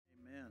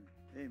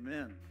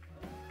Amen.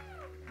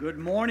 Good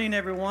morning,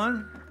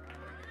 everyone.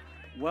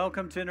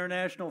 Welcome to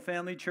International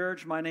Family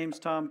Church. My name's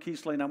Tom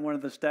Kiessling. I'm one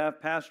of the staff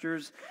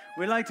pastors.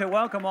 We'd like to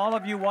welcome all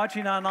of you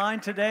watching online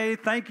today.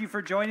 Thank you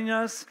for joining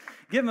us.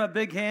 Give them a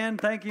big hand.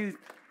 Thank you.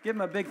 Give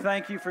them a big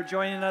thank you for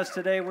joining us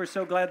today. We're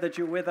so glad that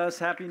you're with us.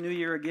 Happy New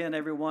Year again,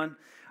 everyone.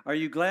 Are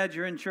you glad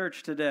you're in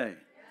church today?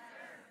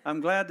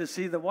 I'm glad to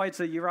see the whites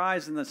of your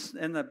eyes and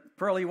the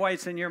pearly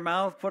whites in your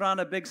mouth. Put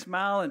on a big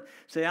smile and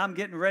say, I'm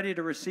getting ready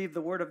to receive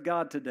the Word of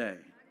God today.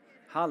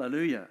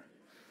 Hallelujah.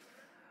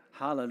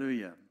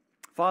 Hallelujah.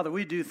 Father,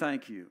 we do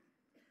thank you.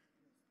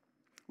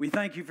 We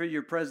thank you for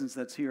your presence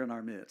that's here in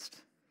our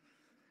midst.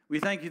 We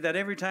thank you that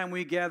every time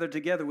we gather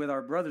together with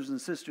our brothers and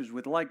sisters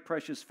with like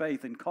precious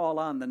faith and call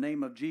on the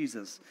name of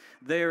Jesus,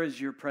 there is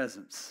your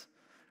presence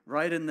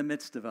right in the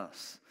midst of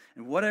us.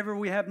 And whatever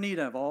we have need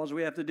of, all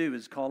we have to do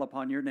is call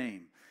upon your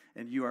name,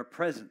 and you are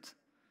present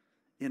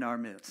in our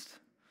midst.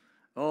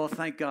 Oh,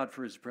 thank God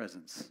for his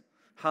presence.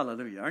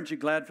 Hallelujah. Aren't you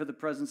glad for the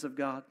presence of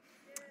God?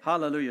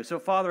 Hallelujah. So,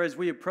 Father, as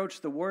we approach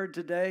the word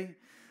today,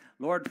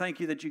 Lord, thank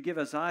you that you give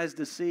us eyes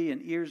to see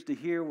and ears to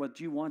hear what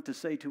you want to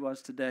say to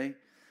us today.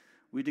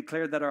 We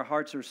declare that our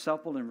hearts are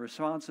supple and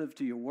responsive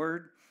to your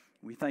word.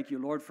 We thank you,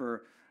 Lord,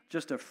 for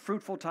just a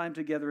fruitful time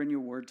together in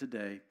your word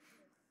today.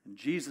 In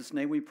Jesus'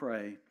 name we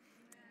pray.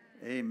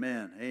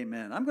 Amen.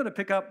 Amen. I'm going to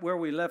pick up where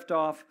we left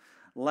off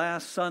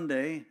last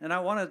Sunday, and I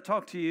want to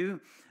talk to you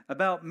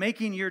about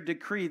making your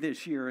decree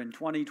this year in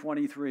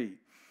 2023.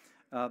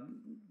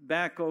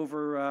 Back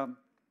over,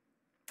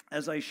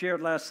 as I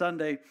shared last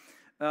Sunday,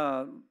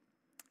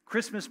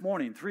 Christmas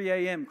morning, 3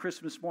 a.m.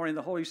 Christmas morning,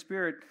 the Holy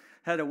Spirit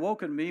had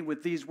awoken me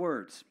with these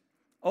words: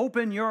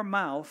 open your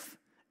mouth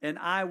and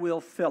I will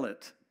fill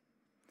it.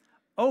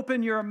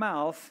 Open your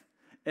mouth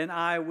and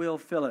I will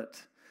fill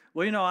it.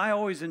 Well, you know, I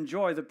always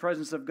enjoy the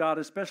presence of God,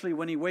 especially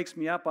when he wakes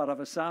me up out of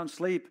a sound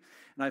sleep,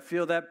 and I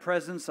feel that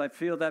presence, I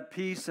feel that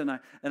peace, and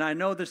I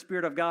know the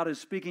Spirit of God is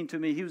speaking to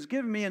me. He was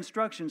giving me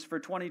instructions for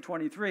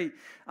 2023.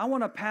 I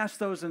want to pass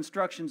those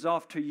instructions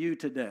off to you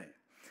today,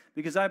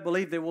 because I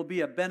believe there will be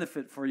a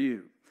benefit for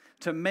you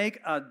to make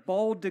a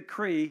bold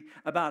decree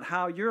about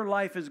how your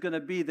life is going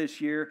to be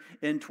this year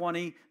in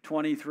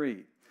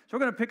 2023. So we're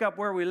going to pick up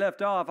where we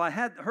left off. I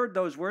had heard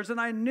those words, and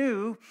I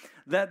knew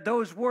that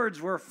those words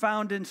were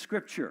found in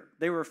Scripture.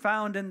 They were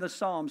found in the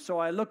Psalms. So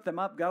I looked them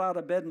up, got out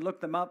of bed and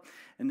looked them up,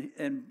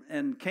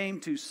 and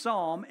came to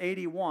Psalm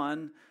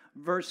 81,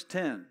 verse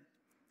 10.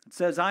 It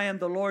says, I am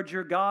the Lord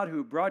your God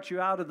who brought you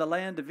out of the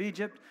land of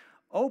Egypt.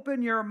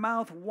 Open your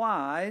mouth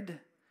wide,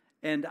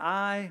 and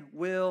I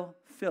will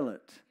fill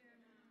it.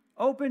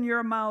 Open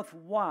your mouth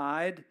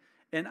wide,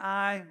 and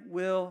I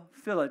will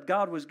fill it.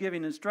 God was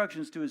giving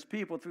instructions to his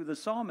people through the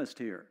psalmist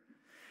here.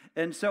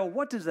 And so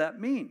what does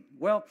that mean?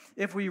 Well,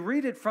 if we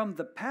read it from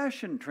the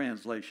Passion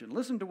Translation,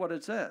 listen to what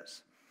it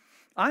says.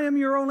 I am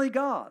your only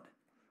God,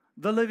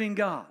 the living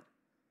God.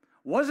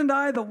 Wasn't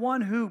I the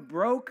one who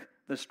broke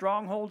the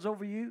strongholds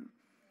over you?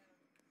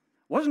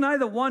 Wasn't I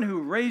the one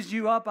who raised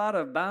you up out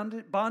of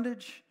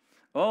bondage?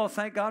 Oh,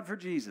 thank God for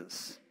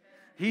Jesus.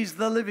 He's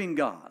the living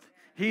God.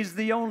 He's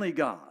the only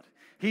God.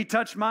 He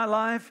touched my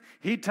life.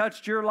 He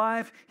touched your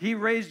life. He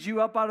raised you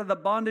up out of the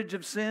bondage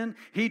of sin.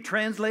 He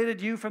translated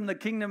you from the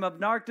kingdom of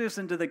darkness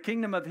into the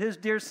kingdom of his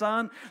dear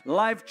Son.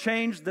 Life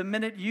changed the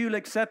minute you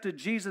accepted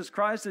Jesus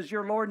Christ as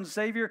your Lord and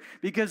Savior,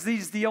 because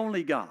he's the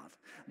only God,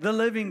 the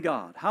living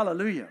God.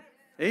 Hallelujah.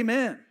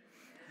 Amen.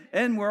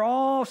 And we're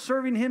all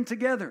serving him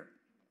together.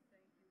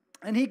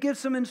 And he gives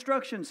some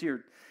instructions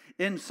here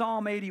in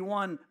Psalm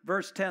 81,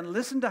 verse 10.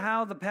 Listen to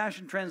how the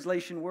Passion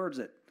Translation words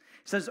it.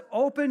 It says,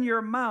 open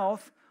your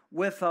mouth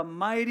with a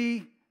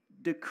mighty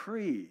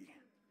decree.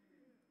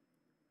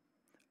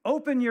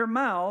 Open your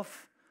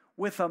mouth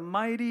with a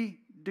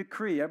mighty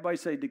decree. Everybody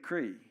say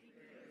decree.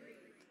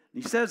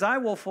 He says, I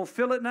will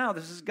fulfill it now.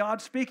 This is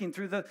God speaking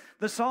through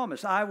the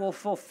psalmist. I will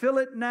fulfill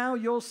it now,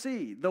 you'll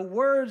see. The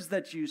words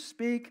that you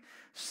speak,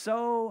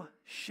 so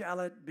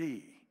shall it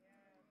be.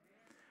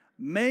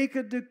 Make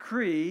a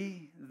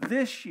decree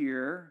this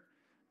year,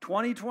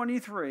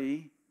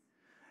 2023,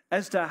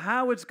 as to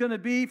how it's going to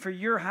be for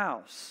your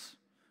house,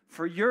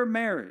 for your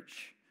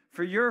marriage,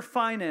 for your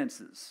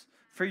finances,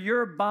 for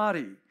your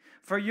body,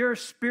 for your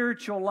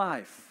spiritual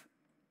life.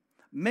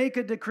 Make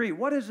a decree.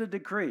 What is a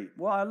decree?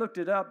 Well, I looked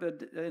it up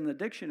in the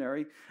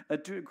dictionary. A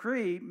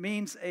decree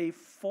means a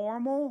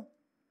formal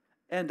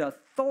and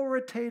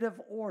authoritative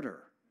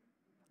order.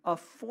 A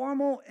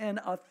formal and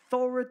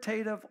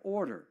authoritative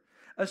order.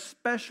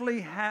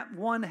 Especially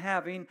one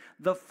having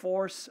the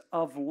force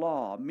of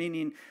law,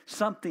 meaning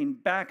something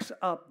backs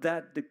up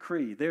that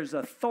decree. There's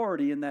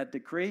authority in that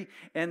decree,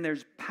 and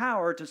there's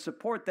power to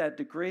support that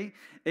decree.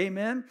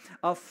 Amen?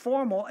 A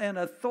formal and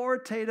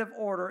authoritative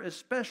order,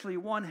 especially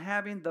one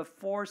having the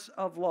force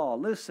of law.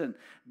 Listen,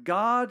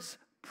 God's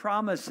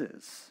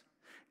promises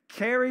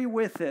carry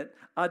with it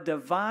a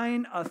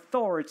divine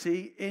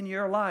authority in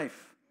your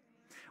life.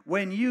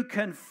 When you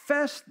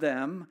confess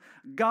them,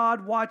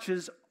 God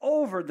watches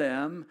over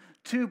them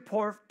to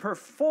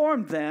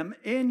perform them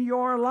in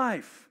your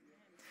life.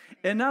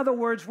 In other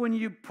words, when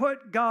you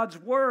put God's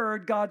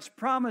word, God's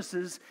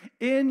promises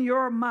in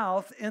your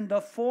mouth in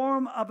the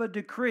form of a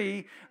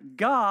decree,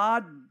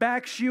 God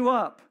backs you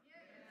up.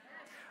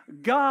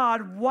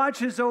 God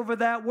watches over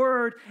that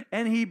word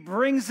and He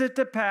brings it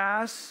to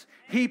pass.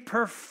 He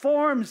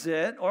performs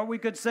it, or we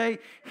could say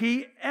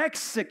He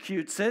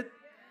executes it.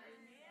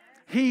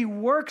 He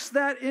works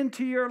that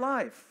into your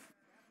life.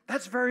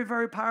 That's very,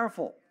 very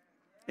powerful.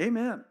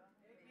 Amen.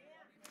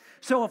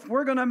 So if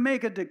we're going to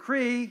make a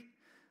decree,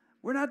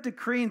 we're not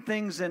decreeing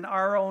things in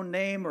our own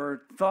name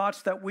or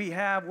thoughts that we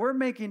have. We're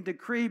making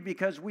decree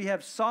because we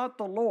have sought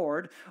the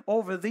Lord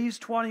over these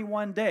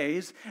 21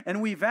 days,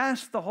 and we've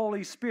asked the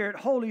Holy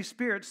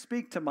Spirit,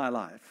 speak to my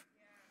life.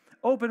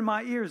 Open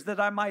my ears that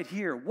I might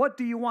hear. What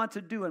do you want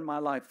to do in my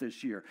life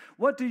this year?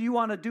 What do you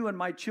want to do in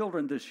my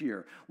children this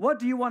year? What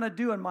do you want to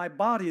do in my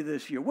body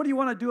this year? What do you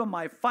want to do in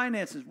my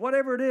finances?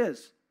 Whatever it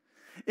is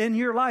in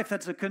your life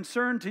that's a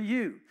concern to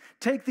you.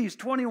 Take these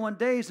 21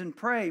 days and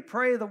pray.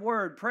 Pray the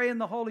word. Pray in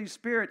the Holy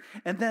Spirit.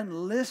 And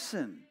then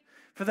listen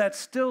for that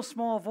still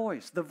small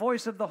voice, the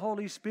voice of the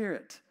Holy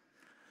Spirit.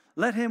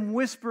 Let Him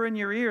whisper in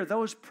your ear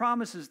those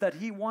promises that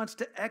He wants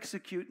to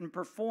execute and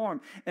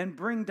perform and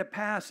bring to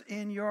pass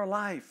in your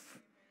life.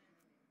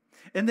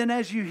 And then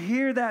as you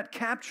hear that,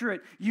 capture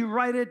it. You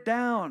write it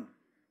down.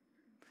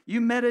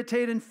 You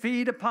meditate and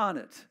feed upon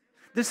it.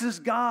 This is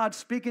God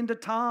speaking to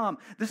Tom.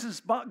 This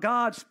is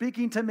God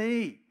speaking to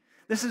me.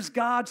 This is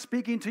God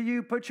speaking to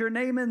you. Put your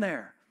name in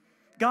there.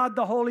 God,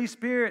 the Holy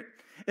Spirit,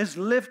 is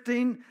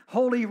lifting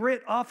Holy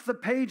Writ off the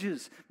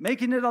pages,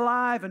 making it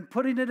alive and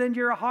putting it in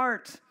your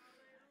heart.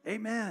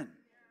 Amen.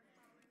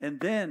 And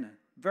then,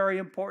 very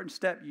important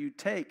step, you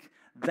take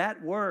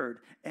that word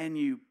and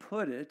you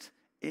put it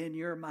in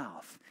your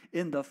mouth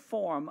in the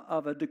form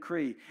of a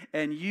decree.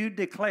 And you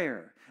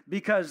declare,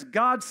 because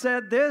God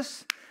said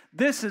this,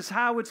 this is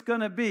how it's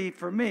going to be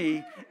for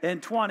me in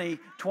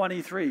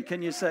 2023.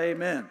 Can you say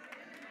amen?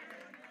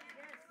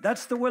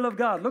 That's the will of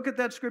God. Look at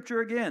that scripture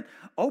again.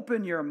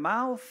 Open your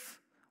mouth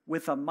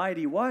with a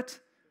mighty what?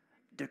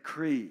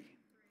 Decree.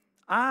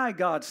 I,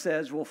 God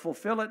says, will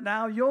fulfill it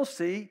now. You'll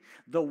see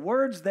the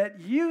words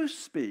that you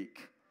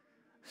speak,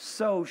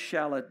 so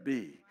shall it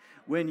be.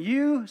 When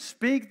you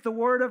speak the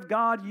word of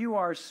God, you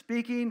are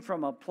speaking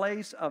from a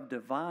place of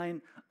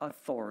divine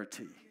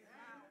authority.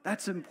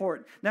 That's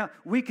important. Now,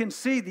 we can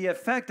see the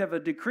effect of a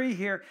decree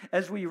here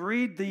as we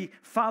read the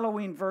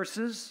following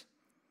verses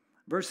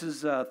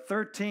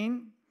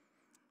 13,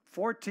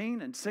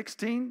 14, and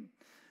 16.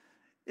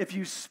 If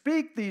you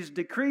speak these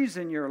decrees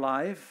in your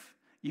life,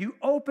 you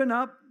open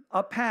up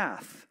a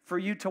path for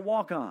you to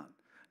walk on.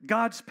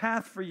 God's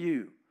path for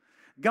you.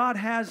 God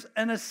has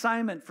an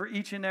assignment for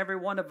each and every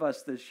one of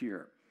us this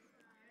year.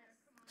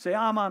 Say,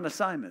 I'm on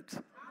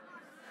assignment.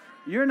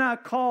 You're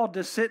not called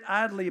to sit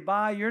idly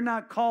by. You're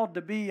not called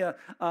to be a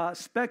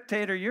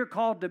spectator. You're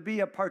called to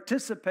be a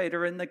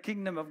participator in the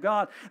kingdom of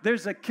God.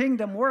 There's a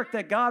kingdom work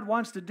that God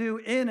wants to do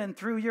in and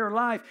through your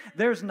life.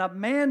 There's a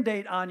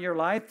mandate on your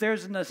life.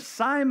 There's an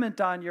assignment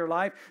on your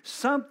life.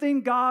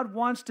 Something God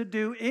wants to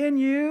do in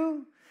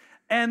you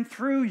and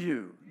through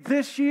you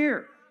this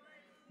year.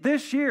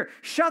 This year.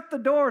 Shut the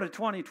door to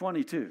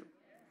 2022.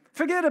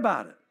 Forget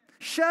about it.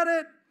 Shut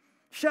it.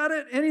 Shut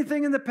it.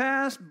 Anything in the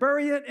past,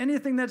 bury it.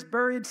 Anything that's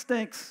buried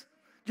stinks.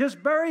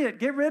 Just bury it.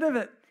 Get rid of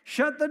it.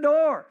 Shut the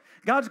door.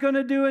 God's going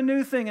to do a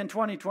new thing in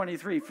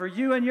 2023 for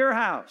you and your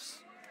house.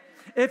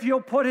 If you'll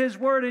put His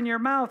word in your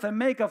mouth and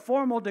make a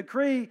formal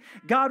decree,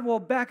 God will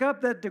back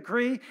up that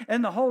decree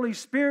and the Holy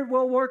Spirit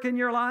will work in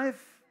your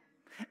life.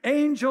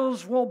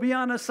 Angels will be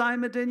on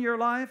assignment in your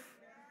life.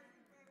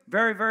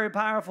 Very, very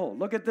powerful.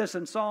 Look at this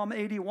in Psalm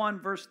 81,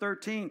 verse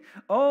 13.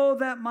 Oh,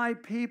 that my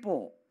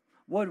people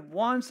would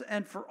once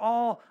and for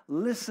all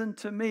listen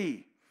to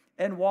me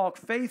and walk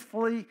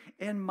faithfully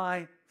in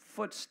my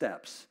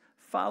footsteps,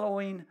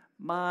 following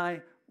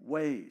my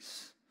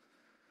ways.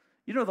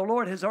 You know, the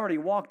Lord has already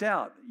walked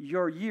out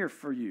your year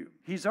for you.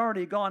 He's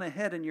already gone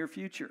ahead in your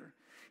future.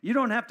 You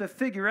don't have to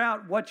figure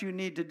out what you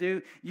need to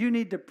do. You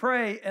need to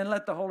pray and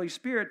let the Holy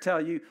Spirit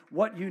tell you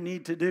what you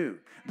need to do.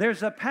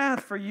 There's a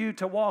path for you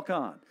to walk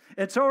on.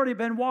 It's already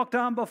been walked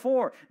on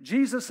before.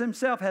 Jesus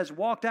Himself has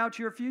walked out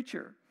your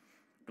future.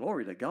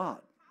 Glory to God.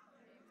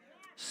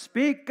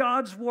 Speak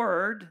God's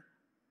word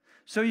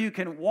so you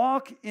can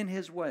walk in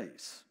His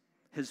ways,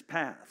 His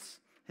paths,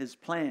 His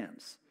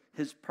plans,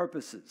 His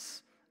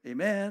purposes.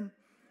 Amen.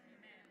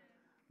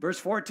 Verse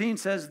 14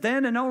 says,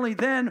 then and only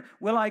then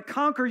will I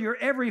conquer your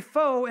every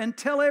foe and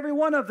tell every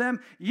one of them,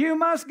 you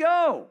must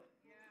go.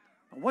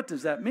 What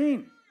does that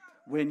mean?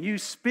 When you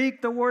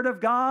speak the word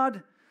of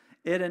God,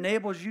 it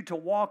enables you to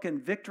walk in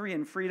victory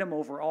and freedom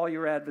over all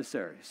your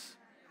adversaries.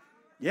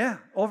 Yeah,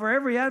 over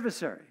every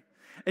adversary.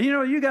 And you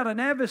know, you got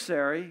an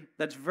adversary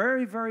that's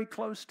very, very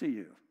close to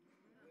you.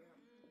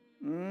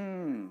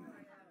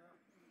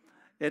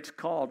 It's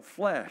called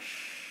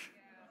flesh.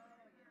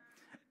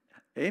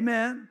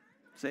 Amen.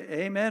 Say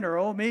amen or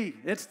oh me.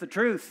 It's the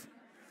truth.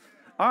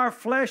 Our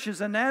flesh is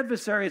an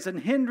adversary. It's a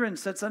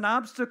hindrance. It's an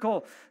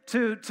obstacle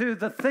to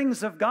the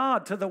things of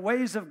God, to the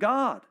ways of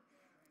God.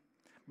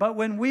 But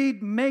when we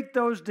make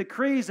those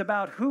decrees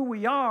about who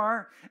we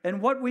are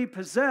and what we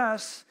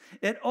possess,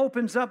 it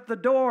opens up the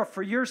door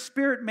for your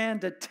spirit man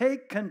to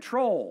take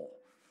control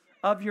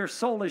of your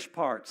soulish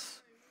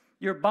parts,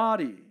 your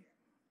body.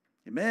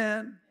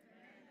 Amen.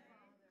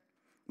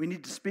 We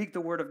need to speak the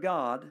word of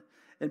God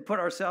and put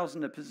ourselves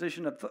in a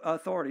position of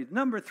authority.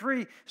 Number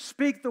 3,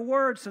 speak the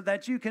word so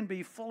that you can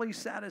be fully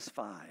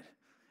satisfied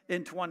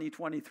in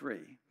 2023.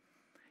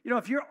 You know,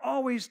 if you're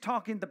always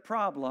talking the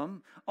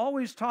problem,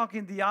 always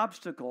talking the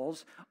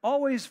obstacles,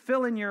 always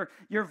filling your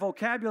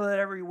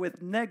vocabulary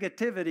with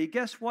negativity,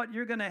 guess what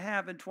you're going to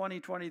have in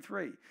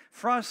 2023?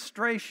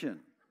 Frustration.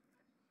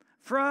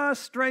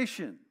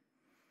 Frustration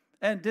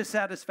and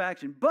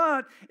dissatisfaction.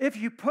 But if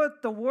you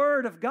put the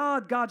word of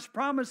God, God's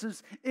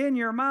promises in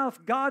your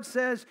mouth, God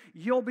says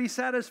you'll be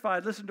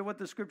satisfied. Listen to what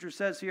the scripture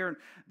says here in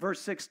verse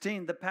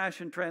 16, the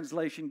Passion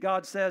Translation.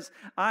 God says,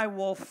 I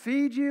will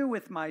feed you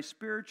with my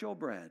spiritual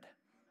bread.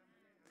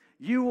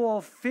 You will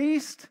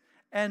feast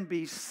and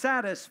be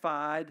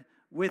satisfied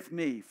with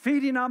me,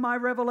 feeding on my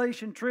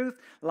revelation truth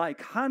like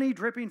honey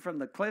dripping from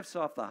the cliffs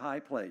off the high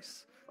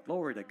place.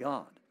 Glory to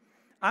God.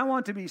 I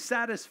want to be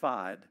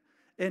satisfied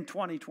in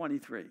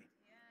 2023.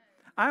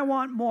 I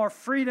want more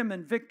freedom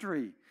and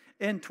victory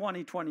in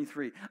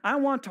 2023. I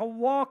want to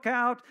walk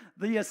out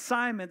the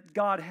assignment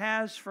God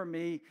has for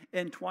me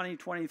in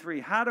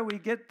 2023. How do we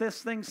get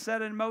this thing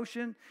set in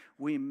motion?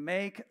 We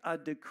make a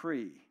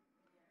decree.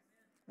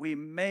 We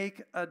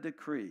make a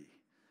decree.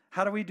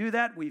 How do we do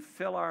that? We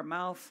fill our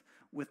mouth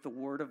with the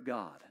word of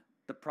God,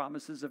 the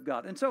promises of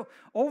God. And so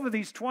over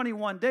these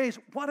 21 days,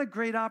 what a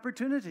great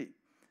opportunity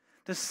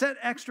to set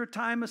extra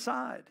time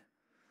aside,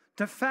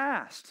 to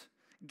fast,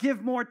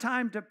 give more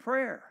time to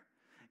prayer,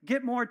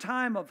 get more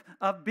time of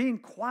being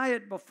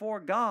quiet before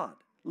God,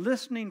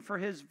 listening for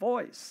his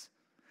voice,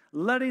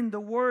 letting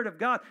the word of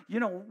God. You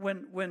know,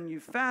 when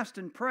you fast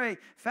and pray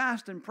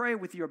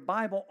with your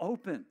Bible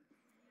open.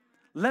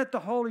 Let the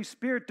Holy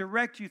Spirit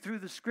direct you through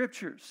the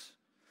scriptures.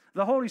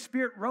 The Holy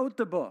Spirit wrote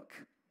the book.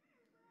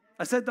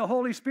 I said the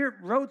Holy Spirit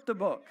wrote the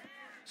book.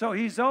 So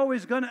he's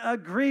always going to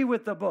agree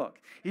with the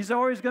book. He's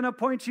always going to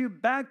point you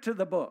back to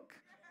the book.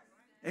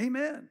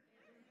 Amen.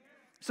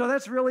 So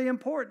that's really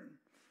important.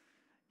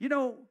 You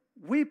know,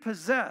 we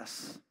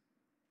possess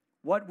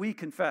what we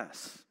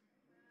confess.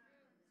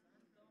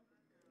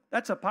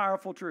 That's a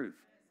powerful truth.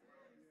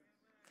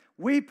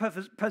 We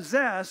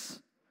possess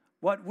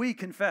what we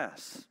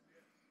confess.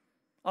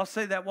 I'll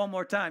say that one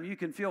more time. You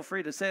can feel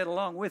free to say it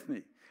along with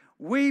me.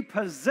 We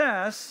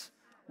possess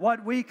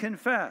what we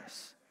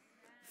confess.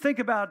 Think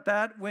about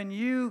that. When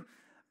you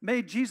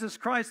made Jesus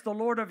Christ the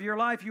Lord of your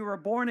life, you were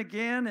born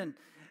again,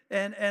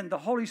 and the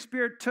Holy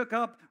Spirit took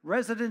up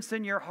residence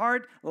in your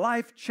heart.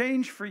 Life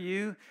changed for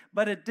you,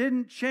 but it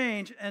didn't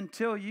change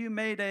until you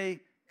made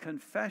a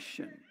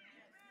confession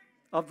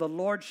of the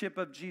Lordship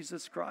of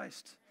Jesus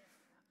Christ.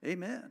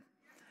 Amen.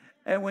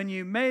 And when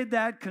you made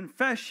that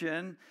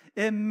confession,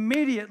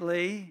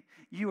 immediately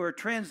you were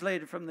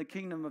translated from the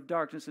kingdom of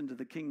darkness into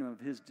the kingdom of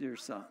his dear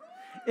Son.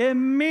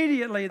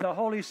 Immediately the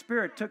Holy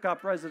Spirit took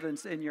up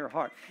residence in your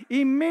heart.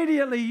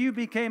 Immediately you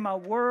became a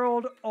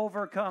world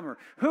overcomer.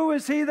 Who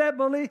is he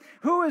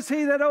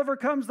that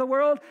overcomes the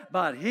world?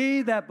 But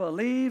he that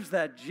believes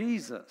that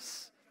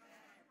Jesus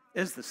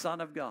is the Son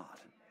of God.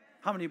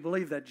 How many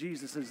believe that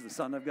Jesus is the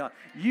Son of God?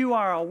 You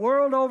are a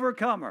world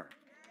overcomer.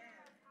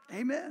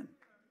 Amen.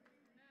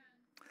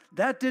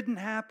 That didn't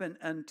happen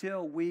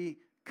until we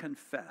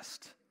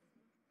confessed.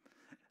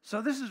 So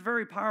this is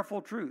very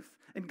powerful truth.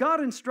 And God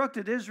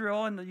instructed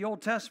Israel in the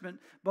Old Testament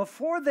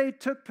before they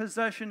took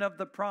possession of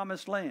the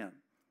promised land.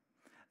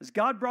 As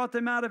God brought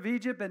them out of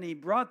Egypt and he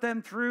brought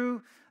them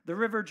through the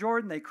River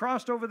Jordan, they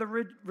crossed over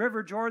the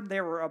River Jordan.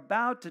 They were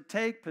about to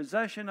take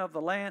possession of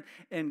the land,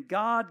 and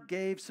God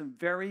gave some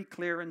very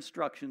clear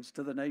instructions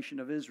to the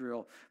nation of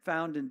Israel,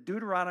 found in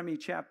Deuteronomy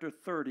chapter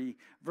 30,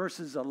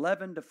 verses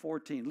 11 to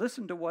 14.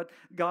 Listen to what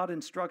God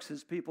instructs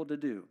his people to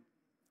do.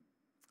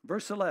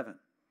 Verse 11,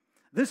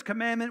 this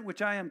commandment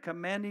which I am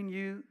commanding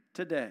you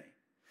today,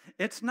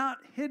 it's not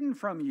hidden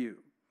from you,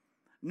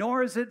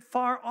 nor is it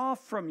far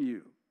off from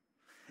you.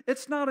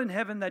 It's not in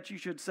heaven that you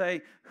should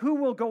say, who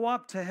will go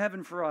up to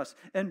heaven for us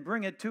and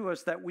bring it to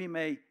us that we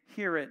may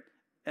hear it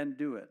and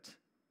do it?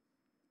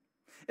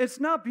 It's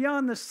not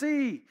beyond the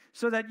sea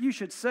so that you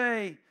should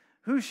say,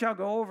 who shall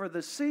go over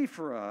the sea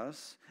for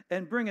us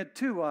and bring it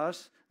to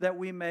us that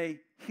we may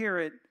hear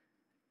it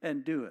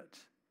and do it?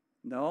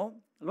 No,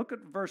 look at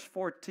verse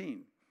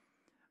 14.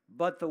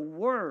 But the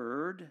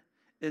word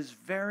is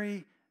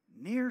very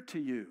near to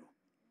you.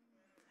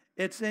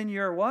 It's in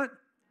your what?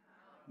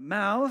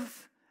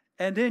 Mouth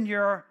and in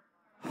your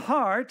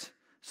heart,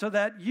 so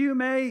that you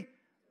may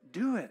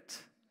do it.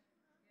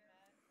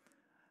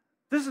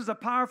 This is a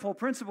powerful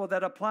principle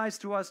that applies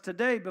to us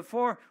today.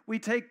 Before we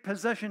take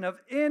possession of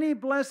any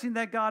blessing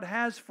that God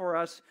has for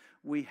us,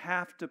 we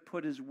have to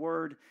put his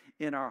word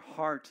in our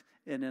heart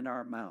and in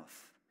our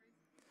mouth.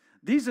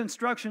 These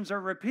instructions are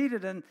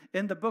repeated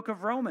in the book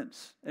of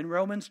Romans. In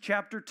Romans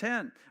chapter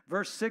 10,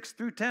 verse 6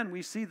 through 10,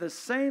 we see the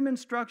same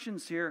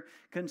instructions here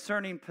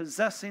concerning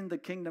possessing the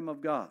kingdom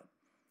of God.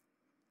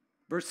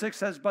 Verse 6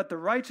 says, "But the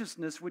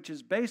righteousness which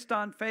is based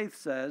on faith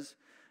says,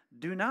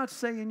 do not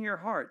say in your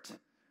heart,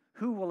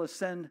 who will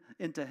ascend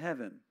into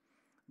heaven?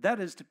 That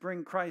is to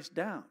bring Christ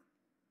down.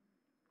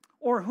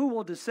 Or who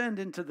will descend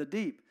into the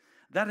deep?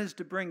 That is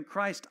to bring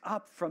Christ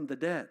up from the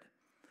dead.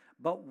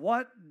 But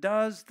what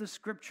does the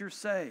Scripture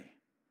say?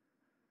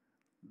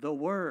 The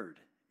word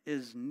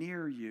is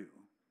near you,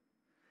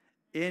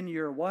 in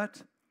your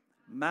what?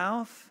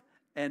 Mouth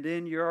and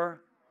in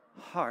your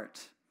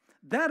heart."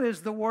 That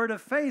is the word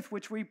of faith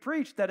which we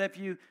preach, that if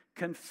you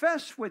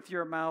confess with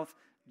your mouth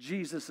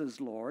Jesus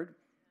is Lord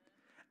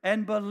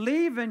and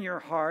believe in your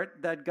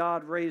heart that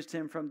God raised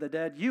him from the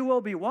dead, you will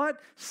be what?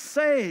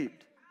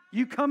 Saved.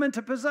 You come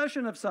into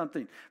possession of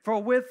something.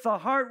 For with the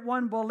heart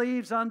one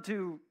believes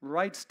unto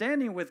right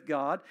standing with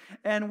God,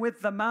 and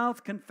with the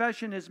mouth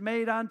confession is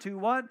made unto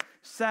what?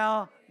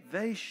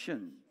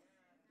 Salvation.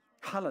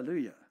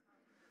 Hallelujah.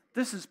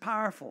 This is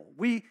powerful.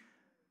 We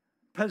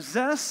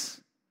possess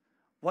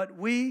what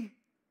we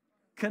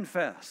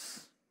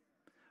confess.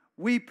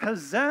 We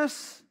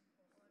possess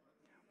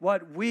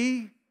what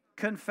we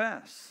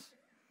confess.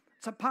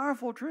 It's a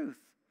powerful truth.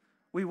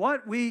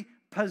 We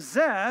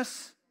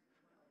possess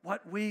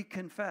what we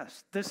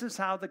confess. This is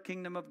how the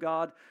kingdom of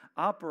God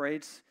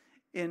operates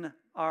in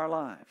our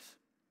lives.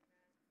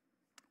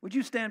 Would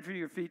you stand for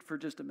your feet for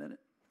just a minute?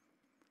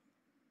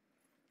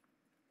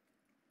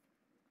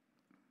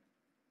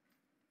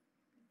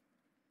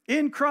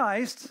 In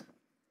Christ,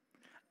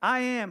 I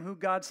am who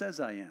God says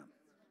I am.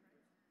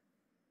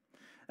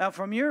 Now,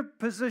 from your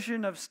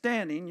position of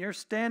standing, you're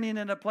standing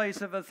in a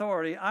place of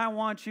authority. I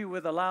want you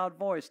with a loud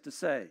voice to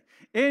say,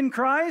 in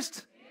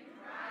Christ,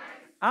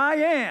 I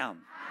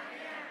am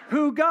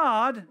who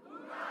God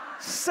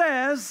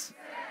says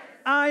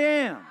I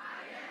am.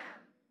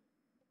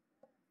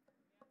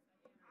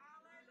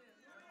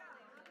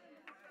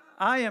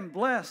 I am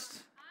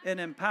blessed and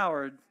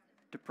empowered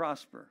to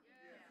prosper.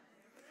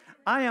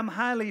 I am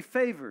highly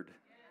favored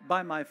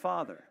by my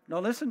Father.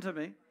 Now listen to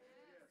me.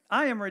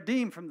 I am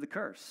redeemed from the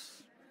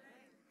curse.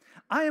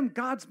 I am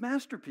God's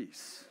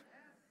masterpiece.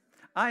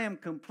 I am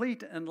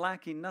complete and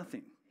lacking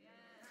nothing.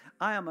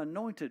 I am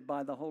anointed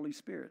by the Holy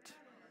Spirit.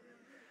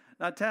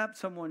 Now tap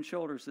someone's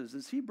shoulder and says,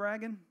 is he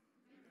bragging?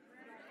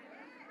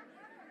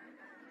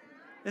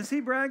 Is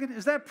he bragging?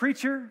 Is that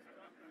preacher?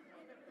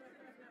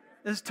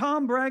 Is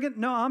Tom bragging?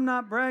 No, I'm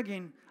not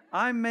bragging.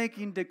 I'm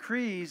making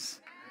decrees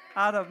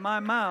out of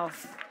my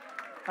mouth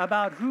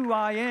about who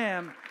I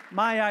am,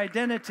 my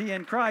identity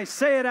in Christ.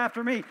 Say it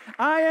after me.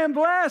 I am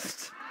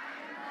blessed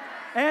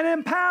and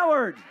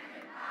empowered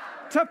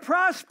to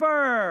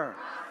prosper.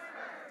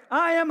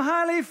 I am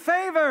highly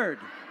favored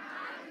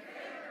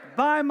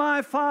by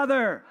my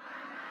Father.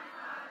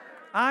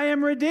 I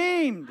am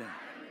redeemed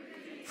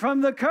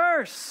from the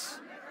curse,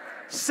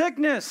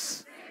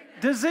 sickness,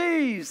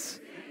 disease,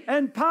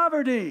 and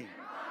poverty.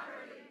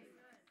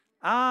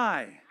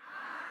 I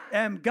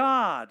am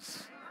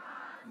God's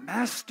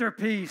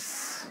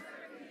masterpiece.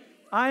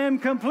 I am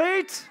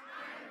complete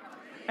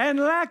and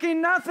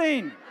lacking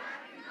nothing.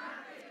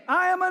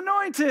 I am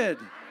anointed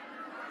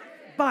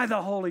by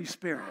the Holy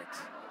Spirit.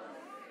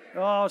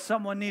 Oh,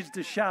 someone needs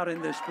to shout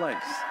in this place.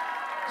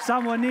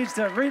 Someone needs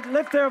to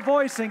lift their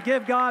voice and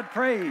give God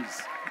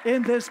praise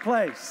in this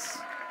place.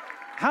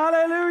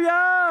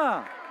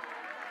 Hallelujah!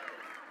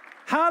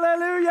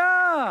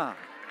 Hallelujah!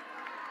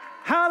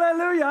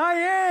 Hallelujah! I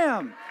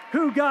am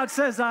who God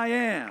says I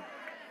am.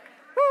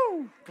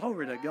 Woo!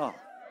 Glory to God.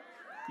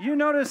 You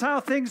notice how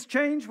things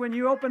change when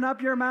you open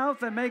up your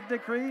mouth and make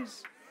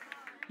decrees?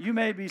 You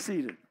may be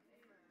seated.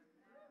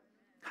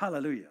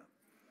 Hallelujah.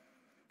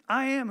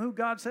 I am who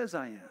God says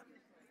I am.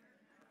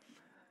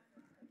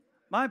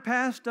 My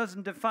past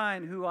doesn't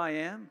define who I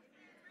am.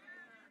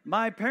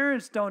 My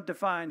parents don't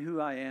define who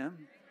I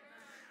am.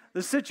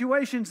 The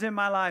situations in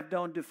my life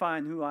don't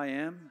define who I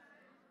am.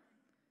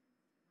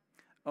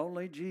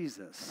 Only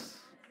Jesus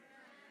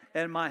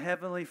and my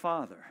Heavenly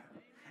Father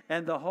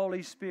and the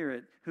Holy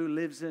Spirit who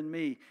lives in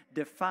me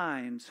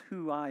defines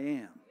who I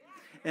am.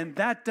 And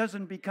that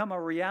doesn't become a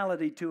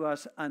reality to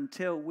us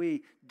until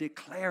we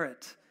declare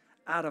it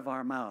out of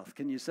our mouth.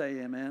 Can you say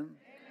amen? Amen.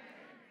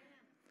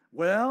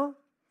 Well,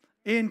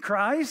 in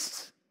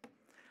Christ,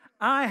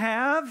 I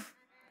have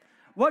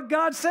what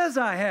God says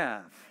I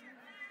have.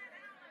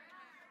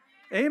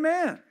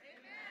 Amen.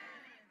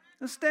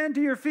 Let's stand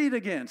to your feet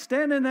again.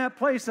 Stand in that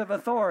place of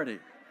authority.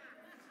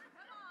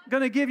 I'm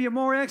going to give you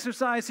more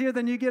exercise here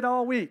than you get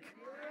all week.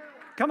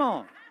 Come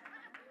on.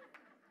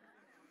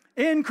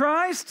 In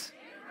Christ,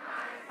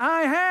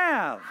 I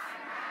have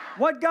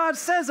what God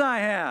says I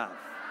have.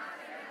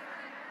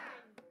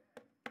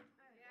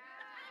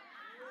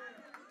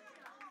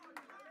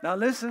 Now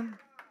listen,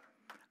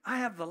 I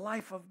have the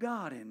life of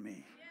God in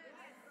me.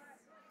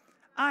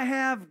 I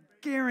have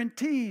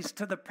guarantees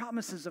to the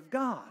promises of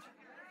God.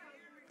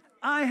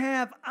 I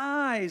have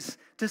eyes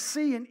to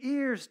see and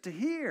ears to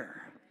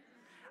hear.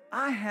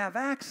 I have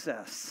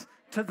access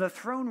to the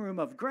throne room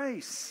of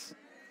grace.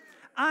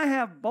 I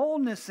have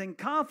boldness and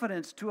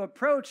confidence to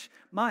approach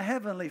my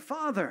Heavenly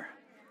Father.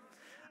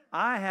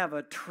 I have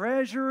a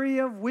treasury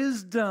of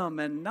wisdom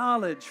and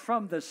knowledge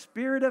from the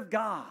Spirit of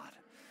God.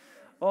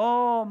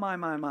 Oh, my,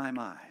 my, my,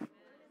 my.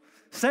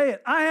 Say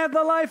it. I have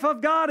the life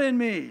of God in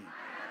me.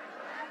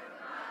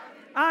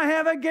 I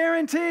have a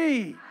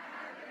guarantee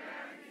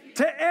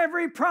to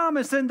every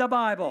promise in the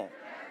Bible.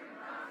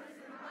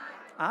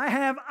 I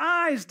have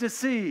eyes to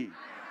see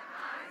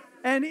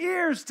and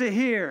ears to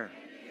hear.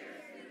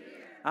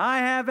 I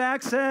have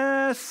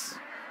access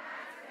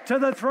to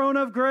the throne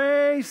of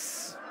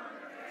grace.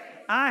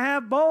 I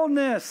have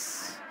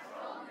boldness,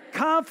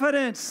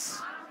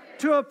 confidence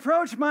to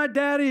approach my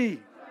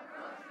daddy.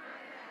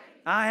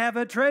 I have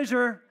a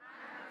treasure,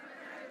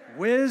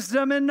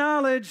 wisdom and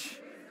knowledge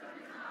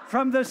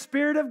from the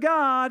Spirit of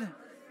God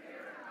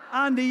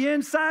on the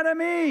inside of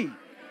me.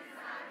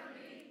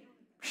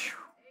 Whew.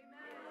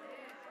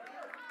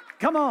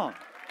 Come on.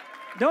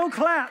 Don't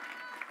clap.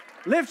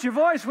 Lift your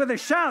voice with a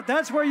shout.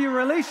 That's where you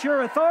release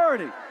your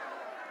authority.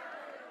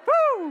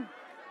 Woo!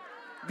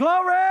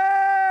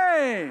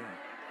 Glory!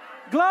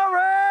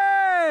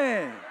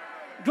 Glory!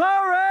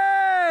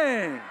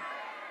 Glory!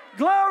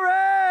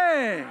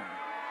 Glory!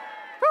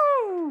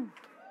 Woo!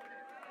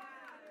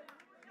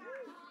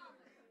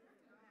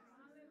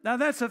 Now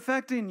that's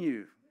affecting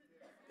you.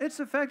 It's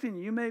affecting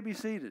you. You may be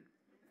seated.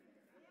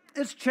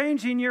 It's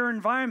changing your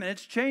environment.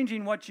 It's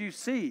changing what you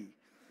see.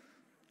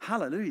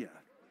 Hallelujah.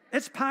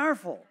 It's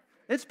powerful.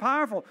 It's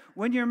powerful.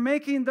 When you're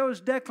making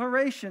those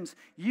declarations,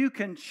 you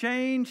can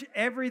change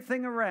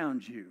everything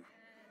around you.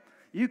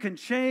 You can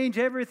change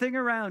everything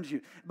around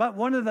you. But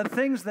one of the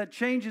things that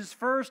changes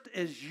first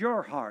is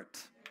your heart.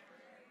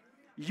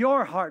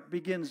 Your heart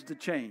begins to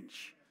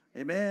change.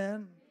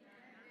 Amen.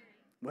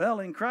 Well,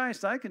 in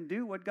Christ, I can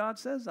do what God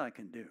says I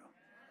can do.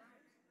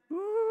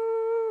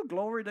 Ooh,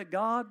 glory to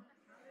God.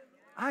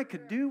 I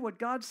could do what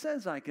God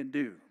says I can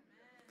do.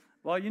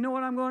 Well, you know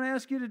what I'm going to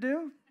ask you to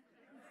do?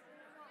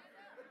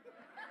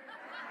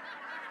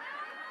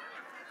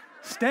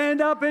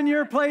 Stand up in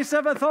your place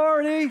of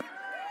authority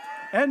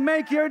and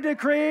make your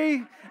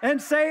decree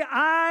and say,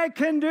 I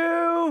can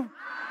do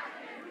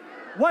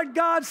what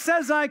God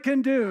says I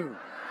can do.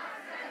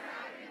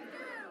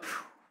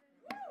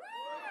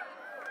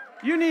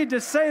 You need to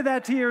say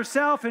that to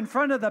yourself in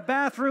front of the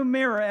bathroom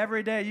mirror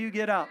every day you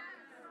get up.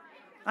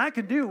 I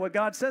can do what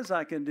God says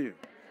I can do.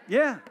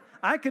 Yeah,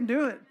 I can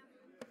do it.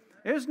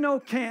 There's no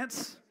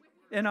can'ts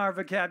in our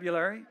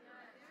vocabulary.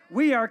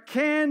 We are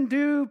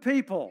can-do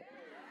people.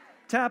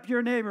 Tap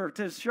your neighbor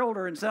to his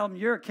shoulder and tell him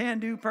you're a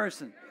can-do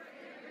person.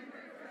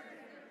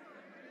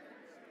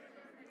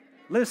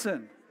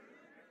 Listen,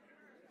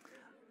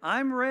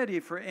 I'm ready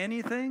for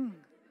anything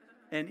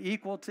and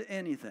equal to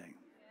anything.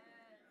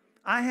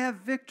 I have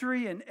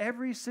victory in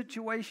every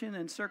situation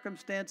and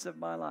circumstance of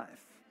my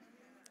life.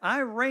 I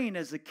reign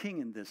as a king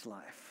in this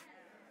life.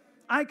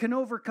 I can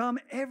overcome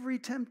every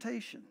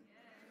temptation.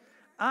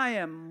 I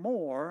am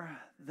more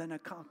than a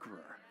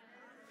conqueror.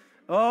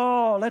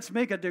 Oh, let's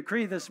make a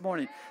decree this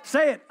morning.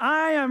 Say it.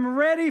 I am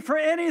ready for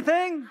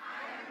anything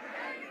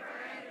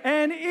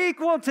and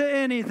equal to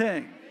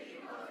anything.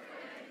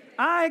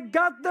 I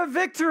got the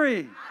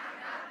victory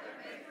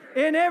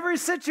in every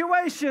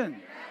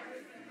situation,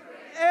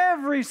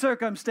 every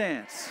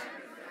circumstance.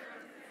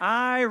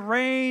 I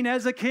reign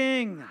as a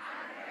king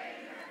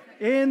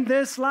in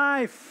this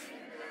life.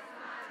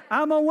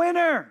 I'm a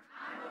winner.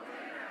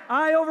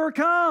 I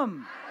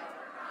overcome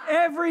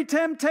every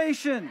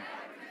temptation.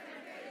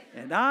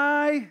 And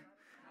I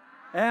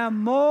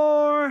am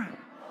more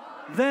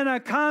than a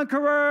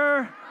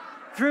conqueror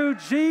through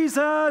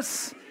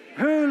Jesus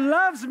who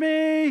loves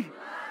me.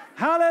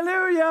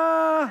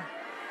 Hallelujah!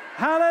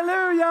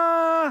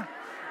 Hallelujah!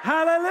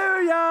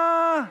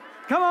 Hallelujah!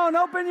 Come on,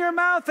 open your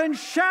mouth and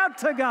shout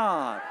to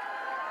God.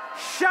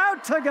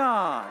 Shout to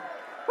God.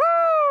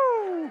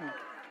 Woo!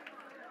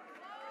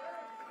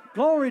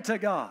 Glory to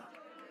God.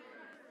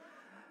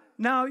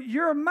 Now,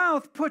 your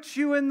mouth puts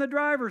you in the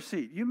driver's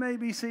seat. You may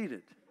be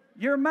seated.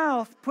 Your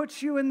mouth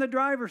puts you in the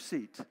driver's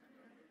seat.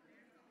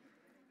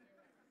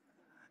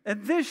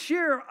 And this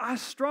year, I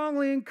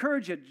strongly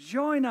encourage you,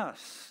 join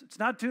us. It's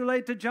not too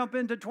late to jump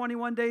into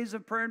 21 days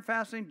of prayer and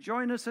fasting.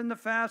 Join us in the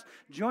fast.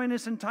 Join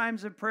us in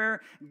times of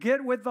prayer.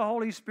 Get with the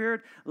Holy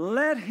Spirit.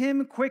 Let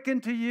Him quicken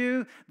to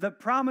you the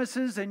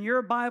promises in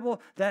your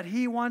Bible that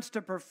He wants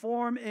to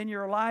perform in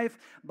your life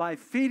by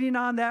feeding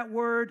on that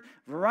Word,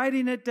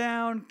 writing it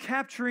down,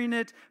 capturing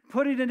it,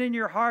 putting it in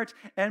your heart,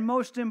 and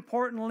most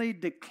importantly,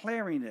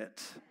 declaring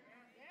it.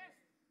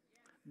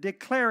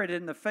 Declare it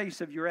in the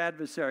face of your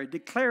adversary.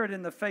 Declare it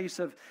in the face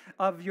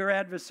of your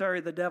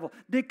adversary, the devil.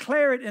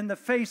 Declare it in the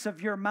face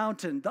of your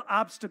mountain, the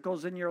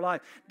obstacles in your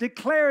life.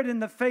 Declare it in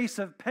the face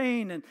of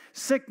pain and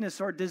sickness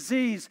or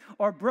disease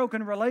or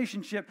broken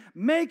relationship.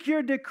 Make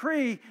your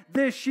decree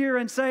this year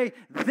and say,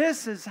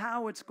 this is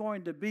how it's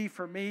going to be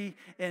for me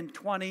in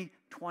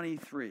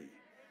 2023.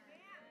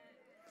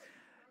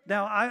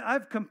 Now,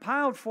 I've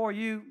compiled for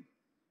you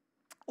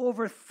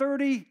over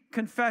 30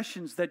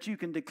 confessions that you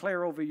can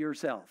declare over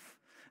yourself.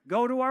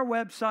 Go to our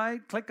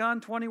website, click on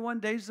 21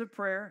 Days of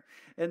Prayer,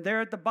 and there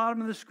at the bottom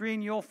of the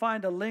screen, you'll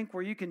find a link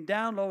where you can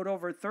download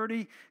over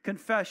 30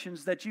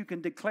 confessions that you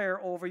can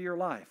declare over your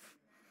life.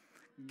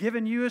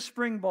 Giving you a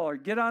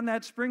springboard. Get on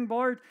that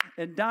springboard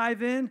and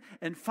dive in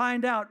and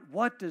find out,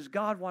 what does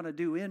God want to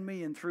do in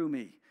me and through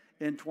me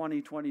in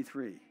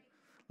 2023.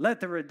 Let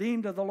the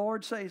redeemed of the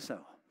Lord say so.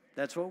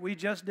 That's what we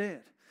just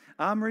did.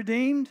 I'm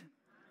redeemed.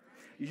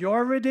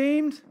 You're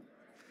redeemed.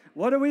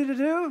 What are we to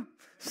do?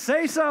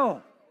 Say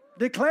so.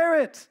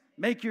 Declare it.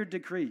 Make your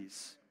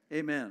decrees.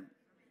 Amen.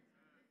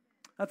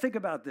 Now think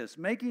about this.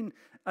 Making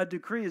a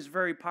decree is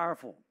very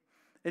powerful.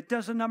 It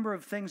does a number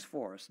of things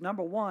for us.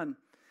 Number one,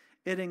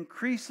 it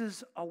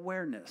increases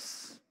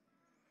awareness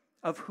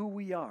of who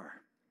we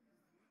are,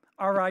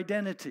 our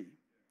identity,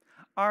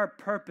 our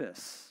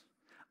purpose,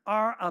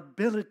 our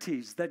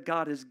abilities that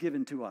God has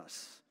given to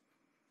us.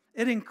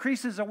 It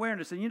increases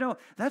awareness. And you know,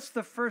 that's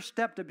the first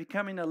step to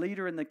becoming a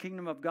leader in the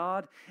kingdom of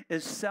God,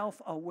 is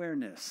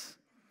self-awareness.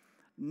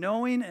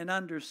 Knowing and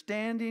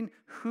understanding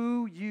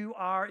who you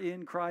are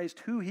in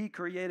Christ, who He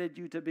created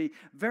you to be.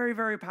 Very,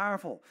 very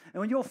powerful. And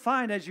when you'll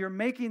find, as you're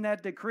making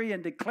that decree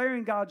and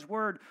declaring God's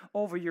word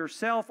over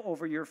yourself,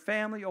 over your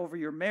family, over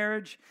your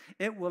marriage,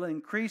 it will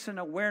increase an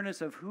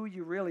awareness of who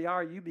you really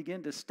are. You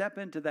begin to step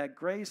into that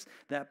grace,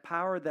 that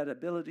power, that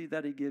ability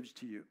that He gives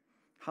to you.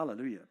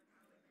 Hallelujah.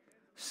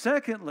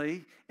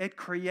 Secondly, it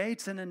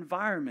creates an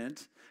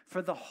environment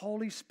for the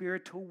Holy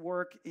Spirit to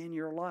work in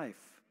your life.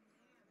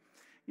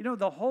 You know,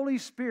 the Holy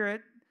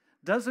Spirit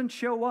doesn't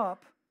show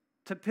up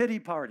to pity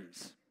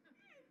parties.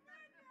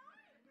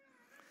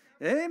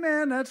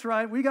 Amen, that's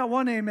right. We got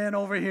one amen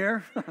over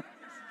here.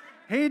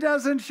 He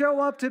doesn't show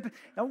up to...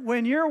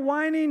 When you're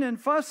whining and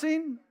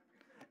fussing,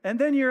 and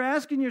then you're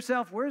asking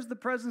yourself, where's the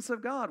presence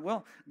of God?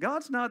 Well,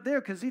 God's not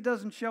there because He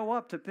doesn't show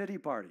up to pity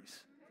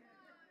parties.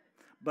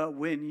 But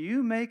when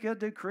you make a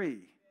decree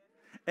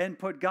and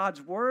put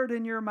God's word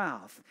in your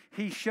mouth,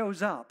 He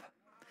shows up.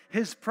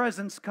 His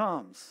presence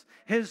comes.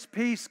 His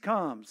peace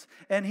comes.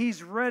 And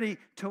He's ready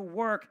to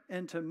work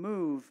and to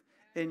move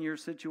in your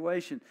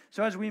situation.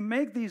 So as we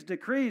make these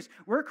decrees,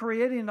 we're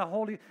creating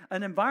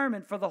an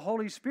environment for the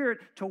Holy Spirit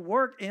to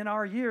work in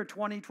our year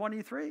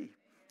 2023.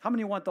 How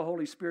many want the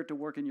Holy Spirit to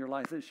work in your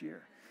life this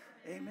year?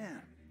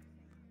 Amen.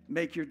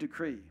 Make your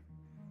decree.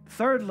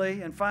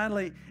 Thirdly, and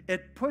finally,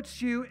 it puts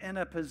you in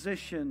a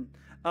position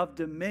of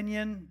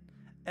dominion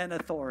and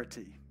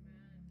authority.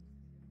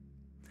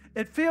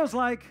 It feels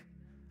like,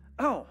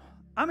 oh,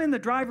 I'm in the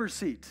driver's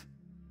seat.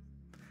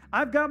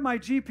 I've got my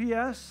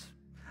GPS.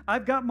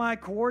 I've got my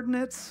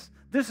coordinates.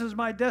 This is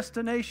my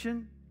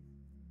destination.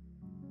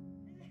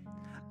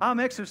 I'm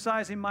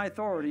exercising my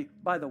authority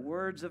by the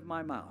words of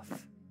my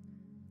mouth.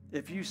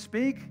 If you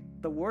speak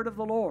the word of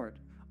the Lord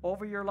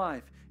over your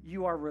life,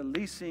 you are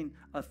releasing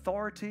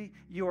authority.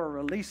 You are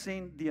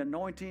releasing the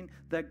anointing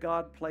that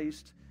God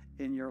placed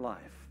in your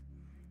life.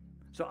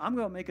 So I'm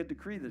going to make a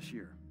decree this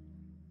year.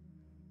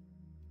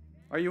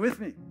 Are you with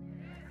me?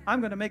 I'm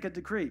going to make a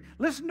decree.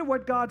 Listen to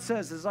what God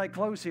says as I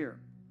close here.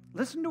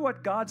 Listen to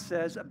what God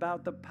says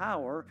about the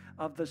power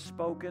of the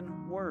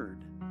spoken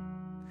word.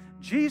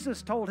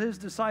 Jesus told His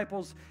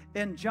disciples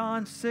in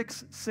John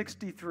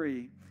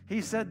 6:63,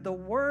 He said, the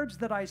words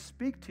that I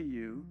speak to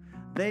you,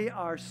 they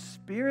are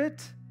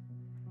spirit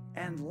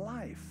and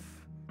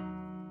life.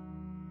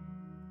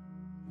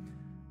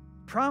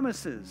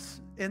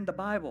 Promises in the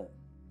Bible.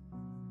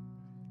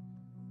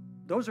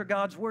 Those are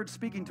God's words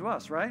speaking to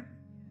us, right?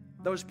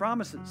 Those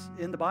promises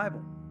in the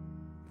Bible.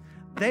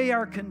 They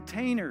are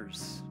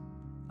containers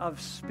of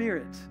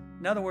spirit.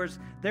 In other words,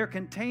 they're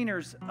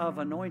containers of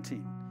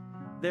anointing.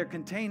 They're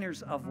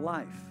containers of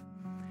life.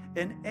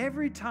 And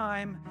every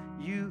time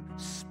you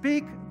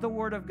speak the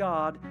word of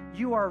God,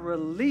 you are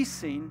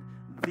releasing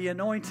the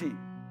anointing.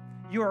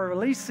 You are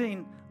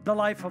releasing the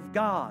life of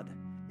God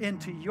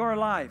into your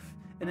life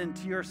and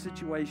into your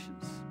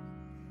situations.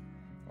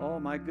 Oh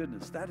my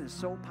goodness, that is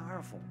so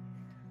powerful.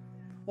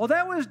 Well,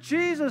 that was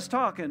Jesus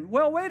talking.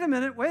 Well, wait a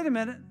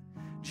minute.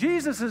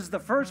 Jesus is the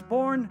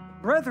firstborn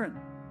brethren.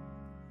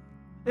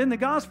 In the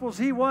Gospels,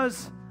 He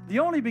was the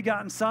only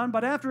begotten Son,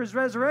 but after His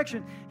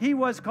resurrection, He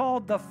was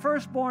called the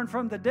firstborn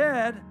from the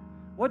dead.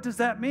 What does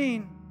that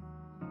mean?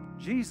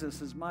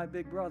 Jesus is my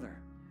big brother.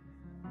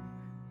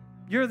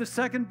 You're the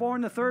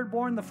secondborn, the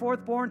thirdborn, the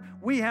fourthborn.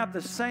 We have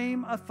the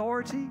same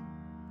authority.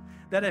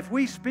 That if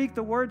we speak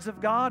the words of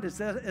God, it's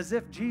as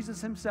if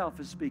Jesus Himself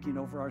is speaking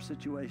over our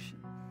situation.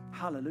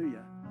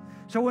 Hallelujah.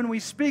 So when we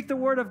speak the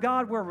word of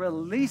God, we're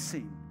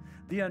releasing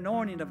the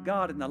anointing of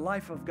God and the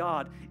life of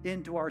God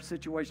into our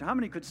situation. How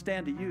many could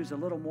stand to use a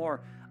little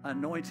more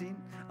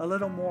anointing, a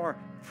little more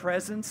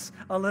presence,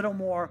 a little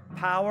more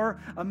power,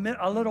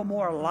 a little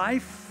more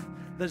life,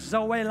 the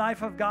Zoe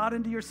life of God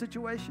into your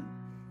situation?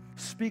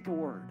 Speak a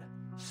word.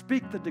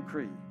 Speak the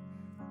decree.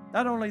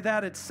 Not only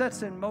that, it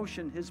sets in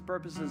motion His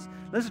purposes.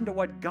 Listen to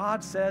what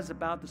God says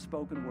about the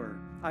spoken word.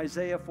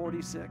 Isaiah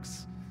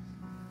 46.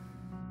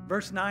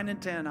 Verse 9 and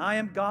 10, I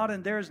am God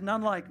and there is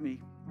none like me,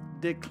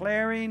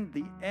 declaring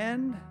the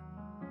end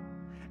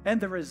and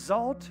the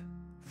result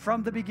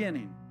from the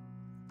beginning,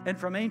 and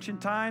from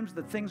ancient times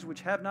the things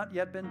which have not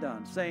yet been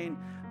done, saying,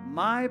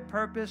 my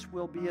purpose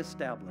will be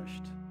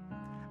established.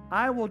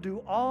 I will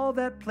do all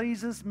that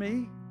pleases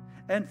me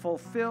and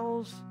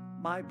fulfills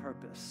my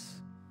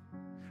purpose.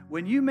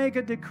 When you make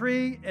a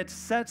decree, it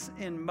sets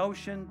in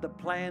motion the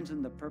plans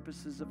and the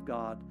purposes of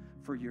God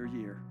for your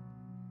year.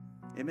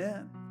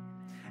 Amen.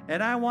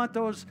 And I want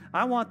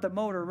the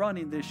motor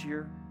running this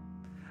year.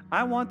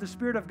 I want the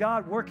Spirit of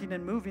God working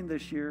and moving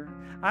this year.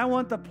 I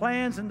want the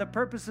plans and the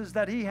purposes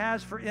that He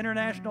has for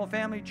International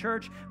Family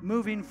Church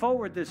moving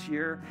forward this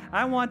year.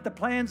 I want the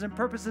plans and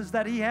purposes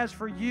that He has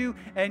for you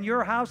and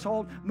your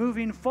household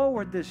moving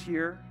forward this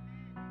year.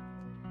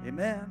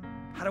 Amen.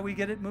 How do we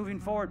get it moving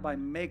forward? By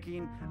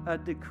making a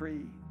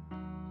decree.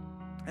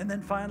 And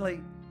then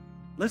finally,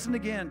 listen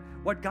again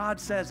what God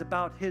says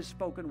about His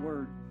spoken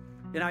word.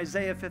 In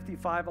Isaiah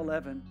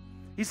 55:11,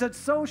 He said,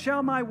 so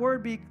shall my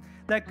word be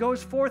that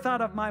goes forth out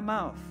of my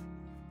mouth.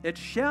 It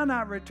shall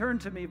not return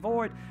to me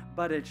void,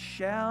 but it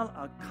shall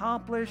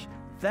accomplish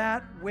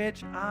that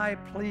which I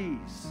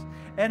please,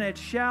 and it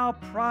shall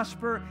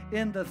prosper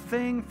in the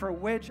thing for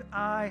which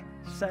I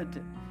sent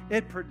it.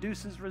 It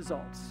produces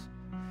results.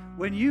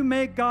 When you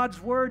make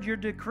God's word your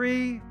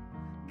decree,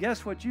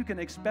 guess what you can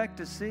expect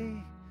to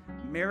see?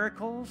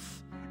 Miracles,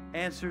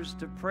 answers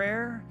to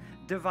prayer,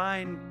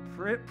 divine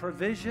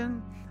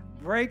provision,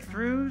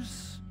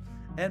 breakthroughs,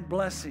 and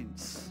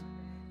blessings.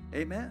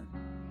 Amen.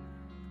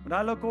 When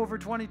I look over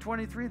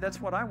 2023,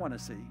 that's what I want to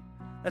see.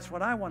 That's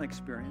what I want to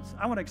experience.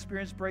 I want to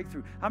experience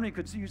breakthrough. How many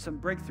could use some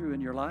breakthrough in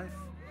your life?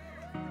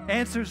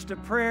 Answers to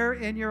prayer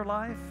in your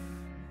life?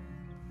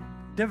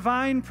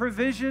 Divine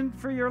provision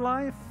for your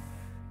life?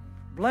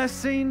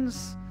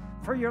 Blessings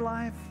for your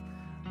life?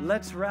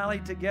 Let's rally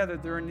together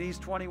during these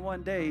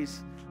 21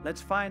 days.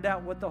 Let's find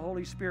out what the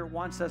Holy Spirit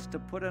wants us to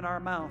put in our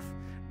mouth.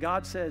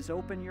 God says,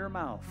 open your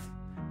mouth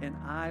and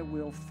I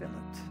will fill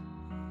it.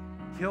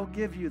 He'll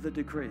give you the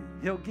decree.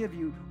 He'll give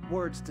you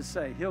words to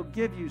say. He'll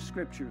give you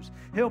scriptures.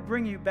 He'll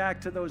bring you back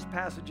to those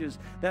passages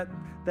that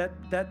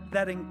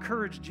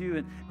encouraged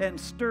you and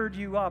stirred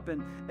you up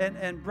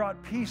and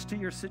brought peace to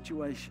your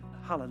situation.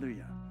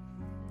 Hallelujah.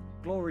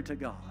 Glory to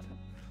God.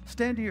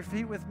 Stand to your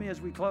feet with me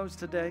as we close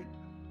today.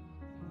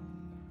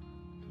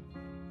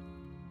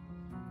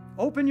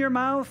 Open your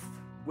mouth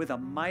with a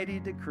mighty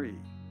decree.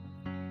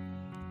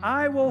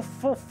 I will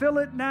fulfill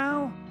it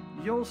now.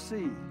 You'll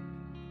see.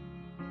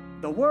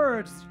 The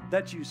words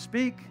that you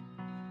speak,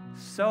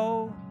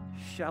 so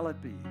shall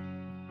it be.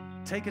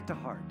 Take it to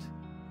heart.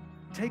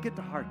 Take it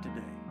to heart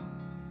today.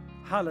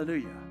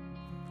 Hallelujah.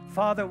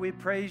 Father, we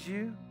praise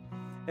you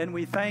and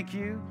we thank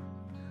you.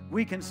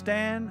 We can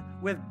stand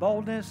with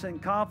boldness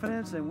and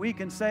confidence and we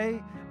can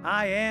say,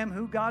 I am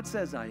who God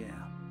says I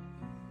am.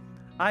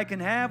 I can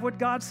have what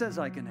God says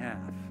I can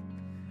have.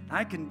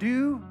 I can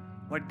do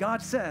what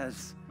God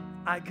says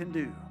I can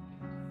do.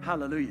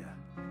 Hallelujah.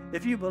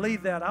 If you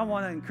believe that, I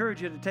want to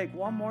encourage you to take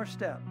one more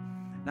step.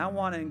 And I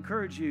want to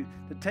encourage you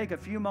to take a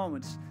few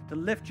moments to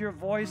lift your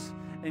voice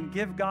and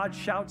give God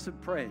shouts of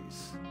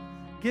praise.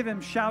 Give Him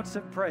shouts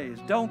of praise.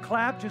 Don't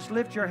clap, just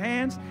lift your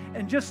hands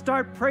and just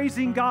start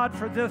praising God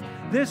for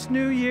this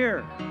new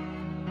year.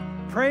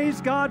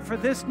 Praise God for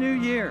this new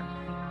year.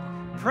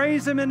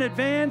 Praise Him in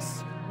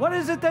advance. What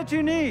is it that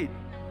you need?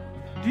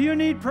 Do you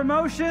need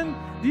promotion?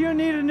 Do you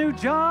need a new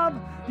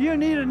job? Do you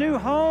need a new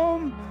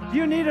home? Do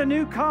you need a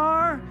new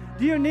car?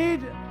 Do you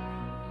need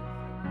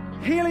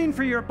healing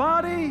for your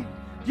body?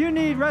 Do you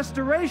need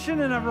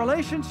restoration in a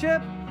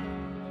relationship?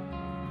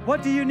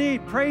 What do you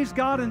need? Praise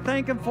God and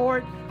thank Him for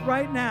it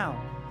right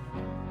now.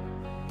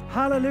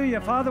 Hallelujah.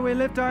 Father, we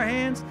lift our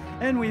hands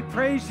and we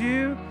praise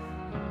you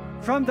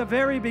from the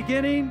very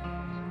beginning.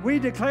 We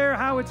declare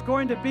how it's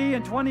going to be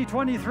in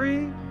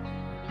 2023.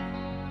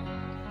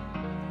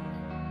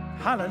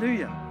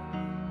 Hallelujah.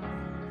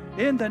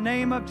 In the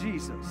name of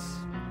Jesus.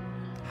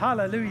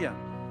 Hallelujah.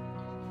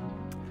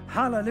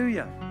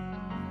 Hallelujah.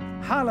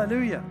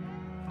 Hallelujah.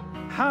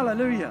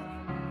 Hallelujah.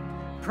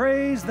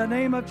 Praise the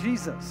name of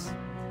Jesus.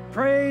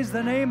 Praise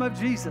the name of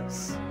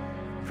Jesus.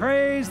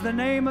 Praise the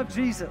name of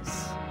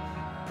Jesus.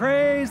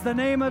 Praise the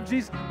name of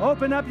Jesus.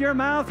 Open up your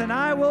mouth and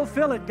I will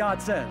fill it,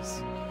 God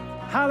says.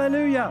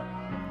 Hallelujah.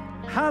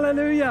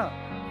 Hallelujah.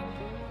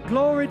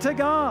 Glory to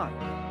God.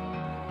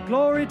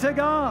 Glory to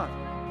God.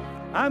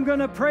 I'm going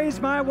to praise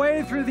my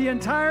way through the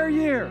entire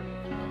year.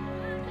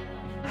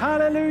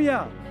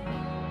 Hallelujah.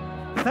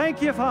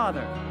 Thank you,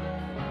 Father.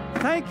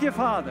 Thank you,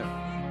 Father.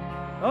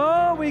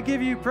 Oh, we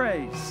give you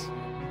praise.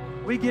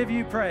 We give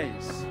you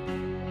praise.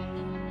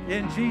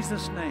 In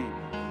Jesus' name.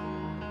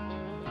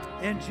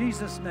 In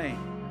Jesus' name.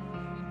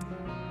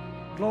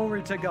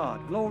 Glory to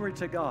God. Glory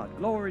to God.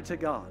 Glory to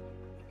God.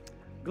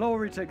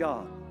 Glory to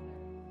God.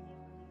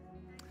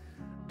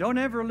 Don't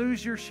ever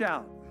lose your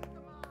shout.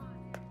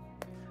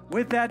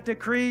 With that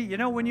decree, you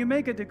know, when you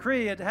make a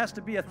decree, it has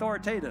to be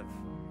authoritative.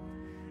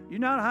 You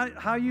know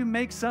how you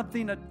make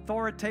something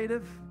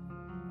authoritative?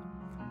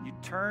 You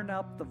turn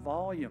up the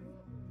volume.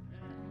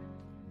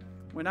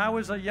 When I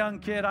was a young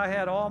kid, I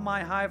had all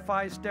my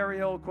hi-fi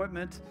stereo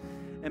equipment.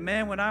 And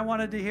man, when I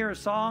wanted to hear a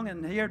song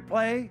and hear it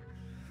play,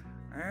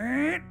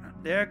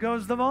 there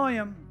goes the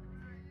volume.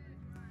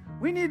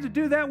 We need to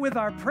do that with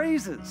our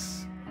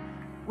praises.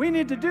 We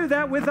need to do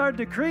that with our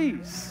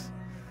decrees.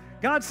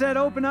 God said,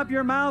 open up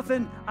your mouth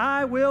and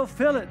I will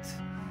fill it.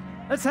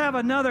 Let's have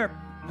another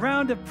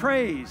round of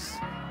praise.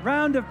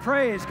 Round of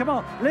praise. Come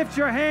on, lift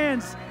your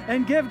hands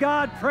and give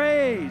God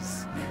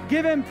praise.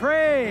 Give Him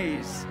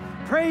praise.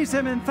 Praise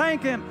Him and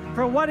thank Him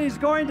for what He's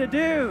going to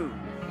do.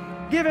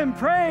 Give Him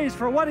praise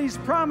for what He's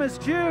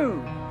promised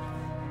you.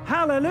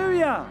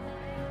 Hallelujah.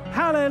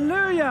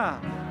 Hallelujah.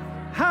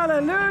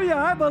 Hallelujah.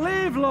 I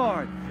believe,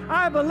 Lord.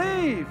 I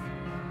believe.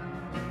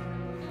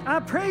 I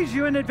praise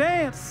you in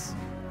advance.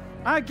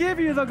 I give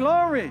you the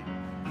glory.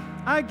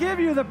 I give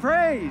you the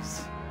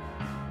praise.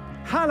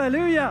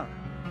 Hallelujah.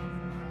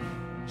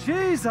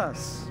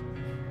 Jesus,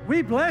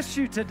 we bless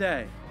you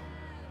today.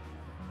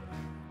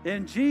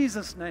 In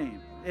Jesus'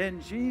 name.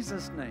 In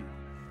Jesus' name.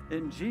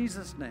 In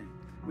Jesus' name.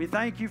 We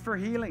thank you for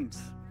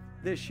healings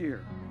this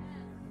year.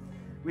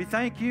 We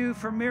thank you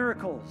for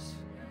miracles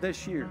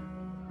this year.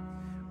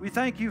 We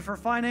thank you for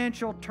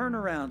financial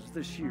turnarounds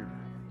this year.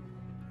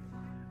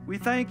 We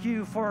thank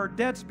you for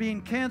debts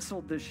being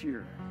canceled this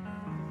year.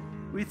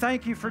 We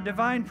thank you for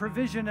divine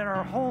provision in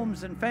our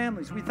homes and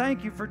families. We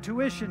thank you for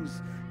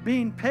tuitions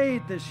being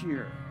paid this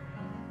year.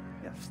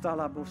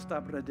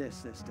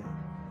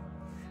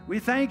 We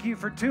thank you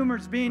for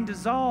tumors being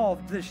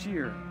dissolved this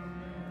year.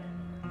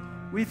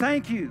 We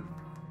thank you.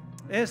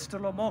 We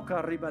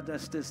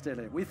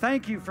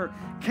thank you for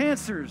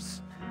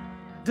cancers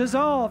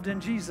dissolved in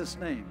Jesus'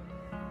 name.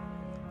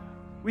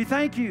 We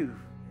thank you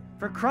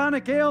for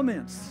chronic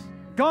ailments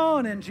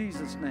gone in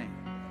Jesus' name.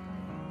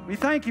 We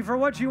thank you for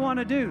what you want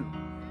to do.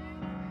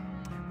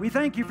 We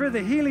thank you for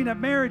the healing of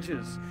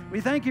marriages.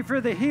 We thank you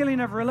for the healing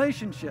of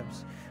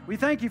relationships. We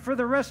thank you for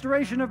the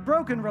restoration of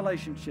broken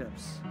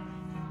relationships.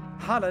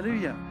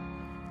 Hallelujah.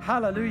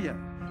 Hallelujah.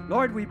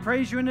 Lord, we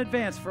praise you in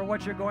advance for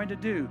what you're going to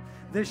do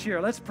this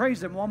year. Let's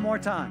praise Him one more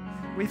time.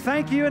 We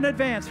thank you in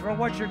advance for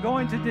what you're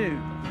going to do.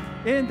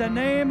 In the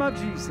name of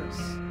Jesus.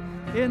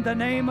 In the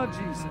name of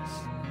Jesus.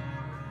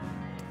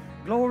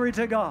 Glory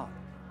to God.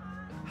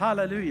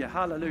 Hallelujah.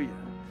 Hallelujah.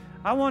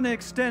 I want to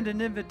extend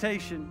an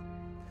invitation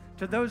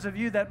to those of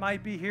you that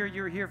might be here.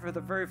 You're here for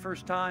the very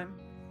first time.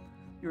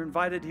 You're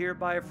invited here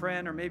by a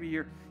friend, or maybe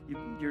you're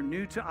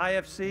new to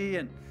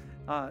IFC,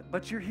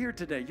 but you're here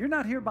today. You're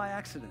not here by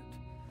accident.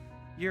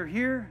 You're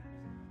here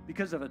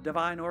because of a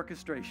divine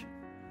orchestration.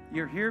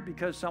 You're here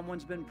because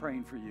someone's been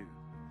praying for you.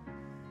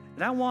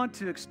 And I want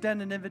to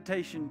extend an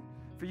invitation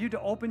for you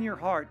to open your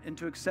heart and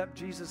to accept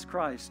Jesus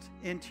Christ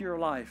into your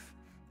life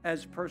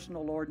as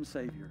personal Lord and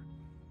Savior.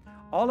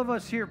 All of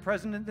us here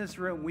present in this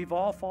room, we've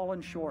all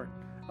fallen short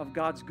of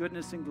God's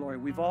goodness and glory.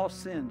 We've all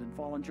sinned and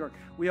fallen short.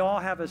 We all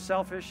have a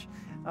selfish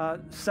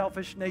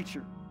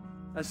nature,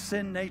 a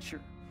sin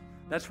nature.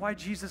 That's why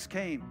Jesus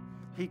came.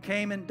 He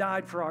came and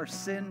died for our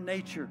sin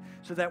nature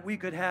so that we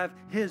could have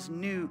His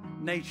new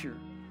nature.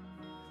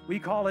 We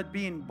call it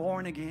being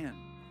born again.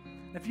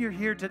 If you're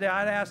here today,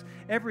 I'd ask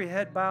every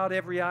head bowed,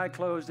 every eye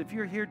closed. If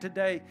you're here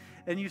today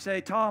and you say,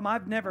 Tom,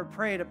 I've never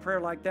prayed a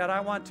prayer like that. I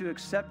want to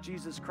accept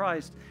Jesus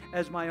Christ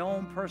as my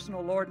own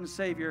personal Lord and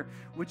Savior.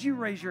 Would you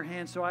raise your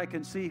hand so I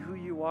can see who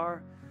you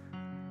are?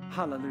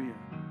 Hallelujah.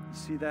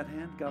 See that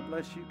hand? God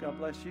bless you. God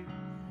bless you.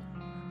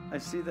 I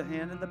see the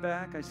hand in the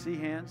back. I see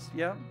hands.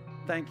 Yep.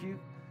 Thank you.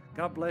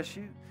 God bless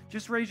you.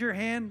 Just raise your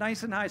hand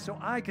nice and high so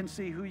I can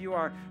see who you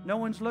are. No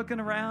one's looking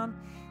around.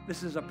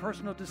 This is a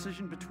personal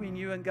decision between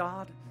you and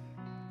God.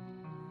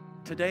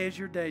 Today is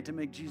your day to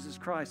make Jesus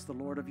Christ the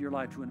Lord of your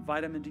life, to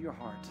invite Him into your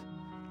heart.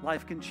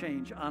 Life can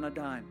change on a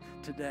dime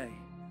today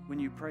when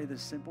you pray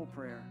this simple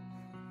prayer.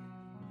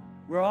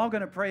 We're all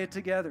going to pray it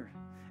together.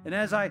 And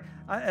as I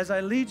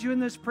lead you in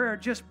this prayer,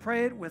 just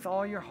pray it with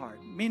all your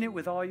heart. Mean it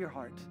with all your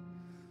heart.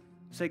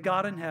 Say,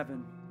 God in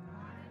heaven,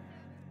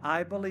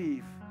 I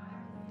believe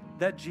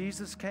that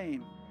Jesus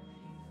came.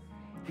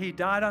 He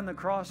died on the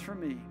cross for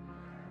me.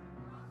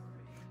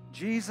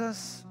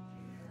 Jesus,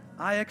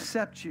 I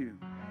accept you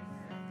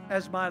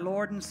as my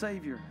Lord and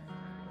Savior.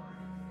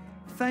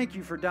 Thank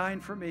you for dying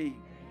for me.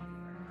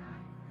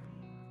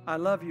 I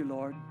love you,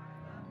 Lord,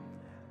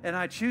 and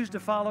I choose to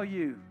follow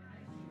you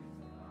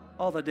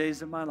all the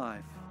days of my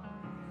life.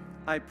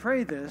 I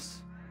pray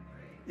this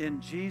in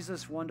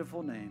Jesus'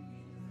 wonderful name.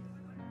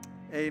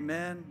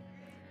 Amen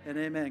and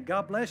amen.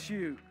 God bless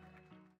you.